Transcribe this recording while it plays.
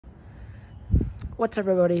What's up,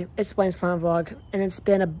 everybody? It's Blaine's Plant Vlog, and it's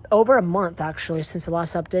been over a month actually since the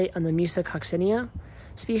last update on the Musa Coccinea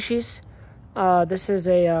species. This is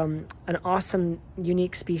an awesome,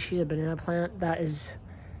 unique species of banana plant that is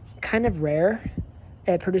kind of rare.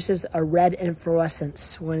 It produces a red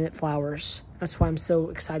inflorescence when it flowers. That's why I'm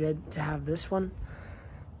so excited to have this one.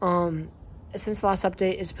 Since the last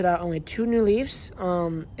update, it's put out only 2 new leaves.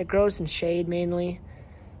 It grows in shade mainly.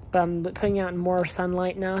 But I'm putting out more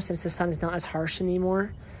sunlight now since the sun is not as harsh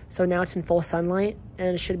anymore. So now it's in full sunlight and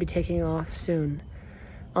it should be taking off soon.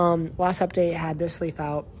 Last update had this leaf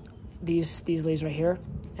out, these leaves right here.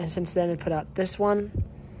 And since then it put out this one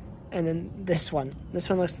and then this one. This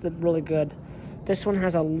one looks really good. This one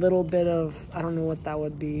has a little bit of, I don't know what that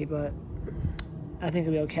would be, but I think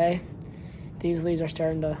it'll be okay. These leaves are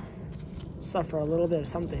starting to suffer a little bit of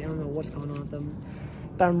something. I don't know what's going on with them.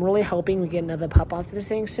 But I'm really hoping we get another pup off this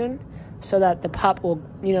thing soon so that the pup will,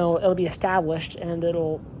 it'll be established and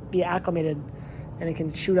it'll be acclimated and it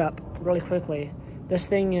can shoot up really quickly. This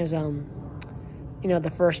thing is,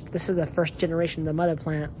 this is the first generation of the mother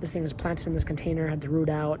plant. This thing was planted in this container, had to root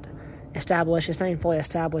out, established. It's not even fully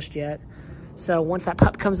established yet. So once that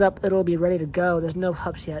pup comes up, it'll be ready to go. There's no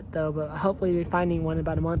pups yet though, but hopefully we'll be finding one in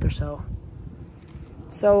about a month or so.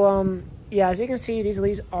 So, yeah, as you can see, these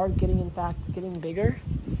leaves are getting bigger.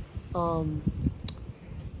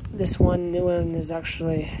 This new one is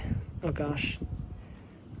actually, oh gosh,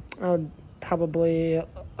 probably a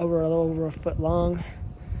little over a foot long.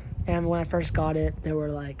 And when I first got it, they were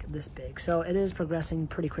like this big. So it is progressing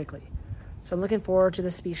pretty quickly. So I'm looking forward to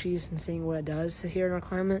this species and seeing what it does here in our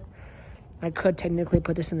climate. I could technically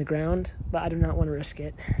put this in the ground, but I do not want to risk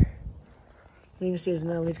it. You can see there's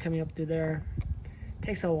another leaf coming up through there.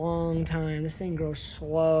 Takes a long time. This thing grows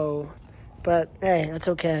slow, but hey, that's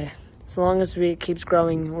okay. As long as it keeps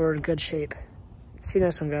growing, we're in good shape. See you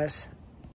next one, guys.